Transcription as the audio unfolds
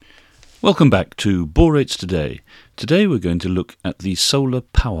Welcome back to Borates Today. Today we're going to look at the solar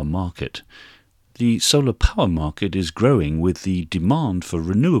power market. The solar power market is growing with the demand for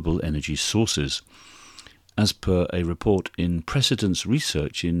renewable energy sources. As per a report in Precedence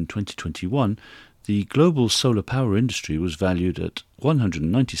Research in 2021, the global solar power industry was valued at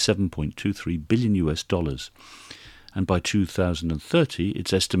 $197.23 billion, and by 2030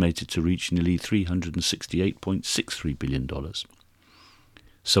 it's estimated to reach nearly $368.63 billion.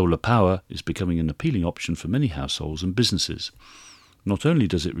 Solar power is becoming an appealing option for many households and businesses. Not only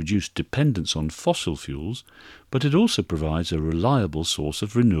does it reduce dependence on fossil fuels, but it also provides a reliable source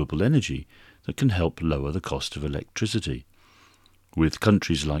of renewable energy that can help lower the cost of electricity. With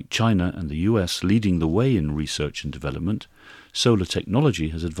countries like China and the US leading the way in research and development, solar technology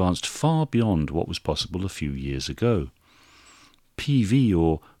has advanced far beyond what was possible a few years ago. PV,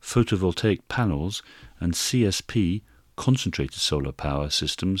 or photovoltaic panels, and CSP, concentrated solar power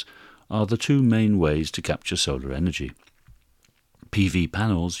systems, are the two main ways to capture solar energy. PV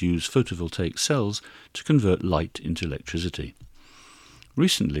panels use photovoltaic cells to convert light into electricity.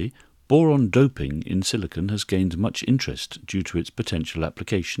 Recently, boron doping in silicon has gained much interest due to its potential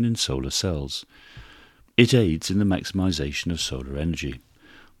application in solar cells. It aids in the maximization of solar energy.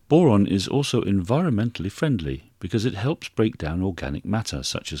 Boron is also environmentally friendly because it helps break down organic matter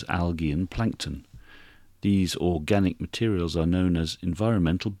such as algae and plankton. These organic materials are known as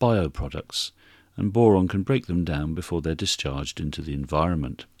environmental bioproducts, and boron can break them down before they're discharged into the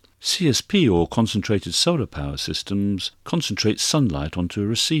environment. CSP, or concentrated solar power systems, concentrate sunlight onto a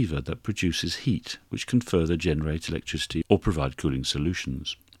receiver that produces heat, which can further generate electricity or provide cooling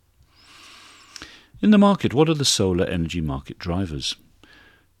solutions. In the market, what are the solar energy market drivers?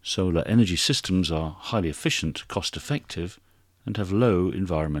 Solar energy systems are highly efficient, cost-effective, and have low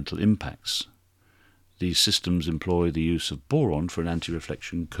environmental impacts. These systems employ the use of boron for an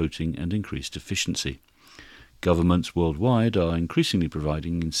anti-reflection coating and increased efficiency. Governments worldwide are increasingly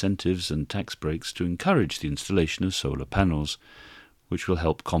providing incentives and tax breaks to encourage the installation of solar panels, which will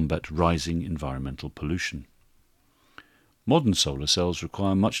help combat rising environmental pollution. Modern solar cells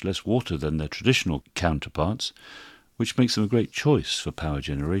require much less water than their traditional counterparts, which makes them a great choice for power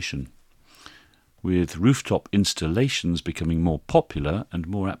generation. With rooftop installations becoming more popular and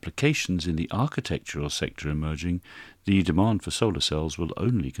more applications in the architectural sector emerging, the demand for solar cells will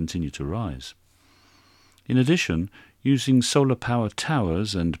only continue to rise. In addition, using solar power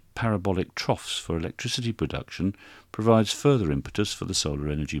towers and parabolic troughs for electricity production provides further impetus for the solar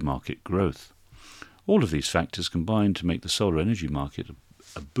energy market growth. All of these factors combine to make the solar energy market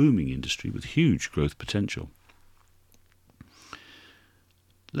a booming industry with huge growth potential.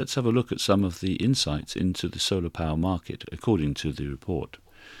 Let's have a look at some of the insights into the solar power market according to the report.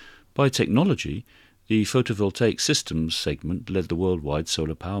 By technology, the photovoltaic systems segment led the worldwide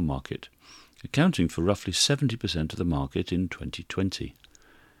solar power market, accounting for roughly 70% of the market in 2020.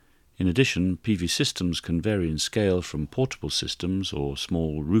 In addition, PV systems can vary in scale from portable systems or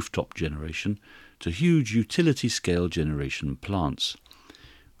small rooftop generation to huge utility-scale generation plants,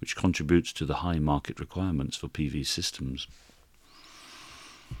 which contributes to the high market requirements for PV systems.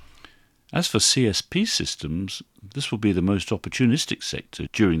 As for CSP systems, this will be the most opportunistic sector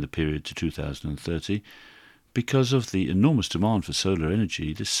during the period to 2030. Because of the enormous demand for solar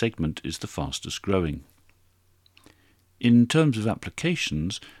energy, this segment is the fastest growing. In terms of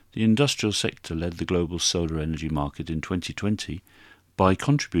applications, the industrial sector led the global solar energy market in 2020 by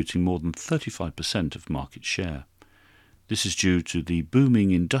contributing more than 35% of market share. This is due to the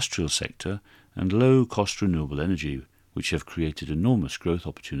booming industrial sector and low-cost renewable energy, which have created enormous growth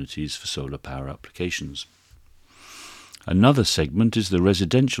opportunities for solar power applications. Another segment is the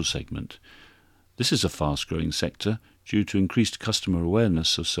residential segment. This is a fast-growing sector due to increased customer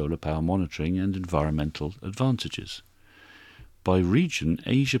awareness of solar power monitoring and environmental advantages. By region,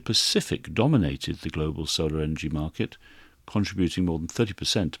 Asia-Pacific dominated the global solar energy market, contributing more than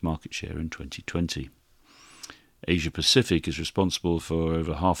 30% market share in 2020. Asia-Pacific is responsible for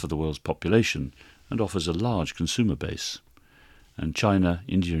over half of the world's population and offers a large consumer base. And China,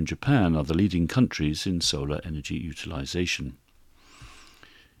 India and Japan are the leading countries in solar energy utilization.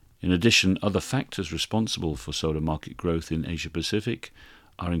 In addition, other factors responsible for solar market growth in Asia-Pacific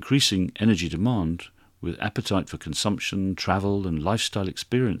are increasing energy demand, with appetite for consumption, travel and lifestyle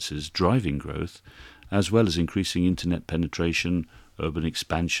experiences driving growth, as well as increasing internet penetration, urban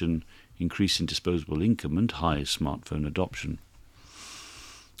expansion, increasing disposable income and high smartphone adoption.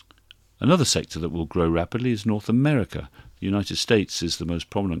 Another sector that will grow rapidly is North America. The United States is the most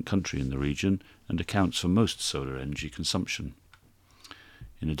prominent country in the region and accounts for most solar energy consumption.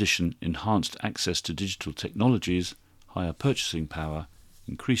 In addition, enhanced access to digital technologies, higher purchasing power,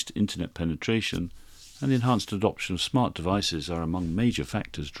 increased internet penetration, and enhanced adoption of smart devices are among major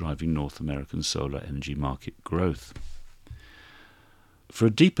factors driving North American solar energy market growth. For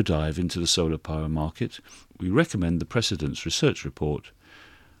a deeper dive into the solar power market, we recommend the Precedence research report,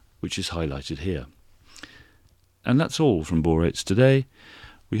 which is highlighted here. And that's all from Borates today.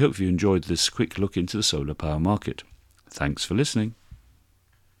 We hope you enjoyed this quick look into the solar power market. Thanks for listening.